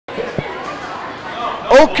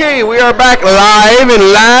Okay, we are back live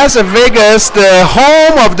in Las Vegas, the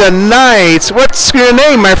home of the Knights. What's your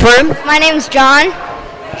name, my friend? My name's John.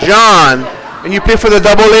 John. And you play for the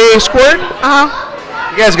AA squad? Uh-huh.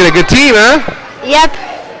 You guys got a good team, huh? Yep.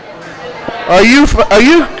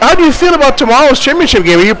 How do you feel about tomorrow's championship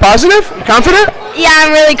game? Are you positive? You confident? Yeah,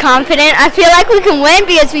 I'm really confident. I feel like we can win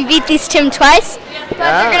because we beat this team twice. But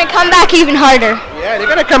they're going to come back even harder. Yeah, they're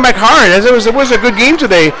going to come back hard. It was a good game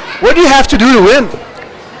today. What do you have to do to win?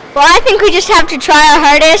 Well, I think we just have to try our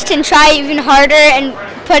hardest and try even harder and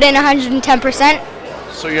put in 110%.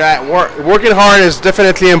 So working hard is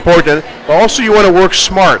definitely important, but also you want to work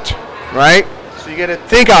smart, right? So you got to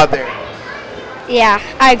think out there. Yeah,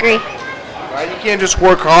 I agree. Right? You can't just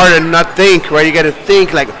work hard and not think, right? You got to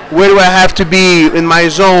think like, where do I have to be in my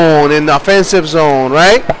zone, in the offensive zone,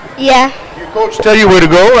 right? Yeah. Your coach tell you where to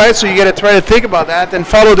go, right? So you got to try to think about that and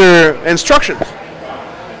follow their instructions.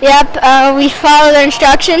 Yep, we follow their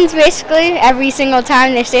instructions basically every single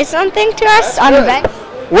time they say something to us on the bench.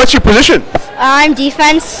 What's your position? I'm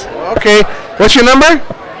defense. Okay. What's your number?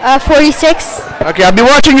 46. Okay, I'll be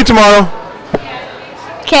watching you tomorrow.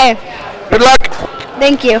 Okay. Good luck.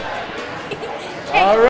 Thank you. All right.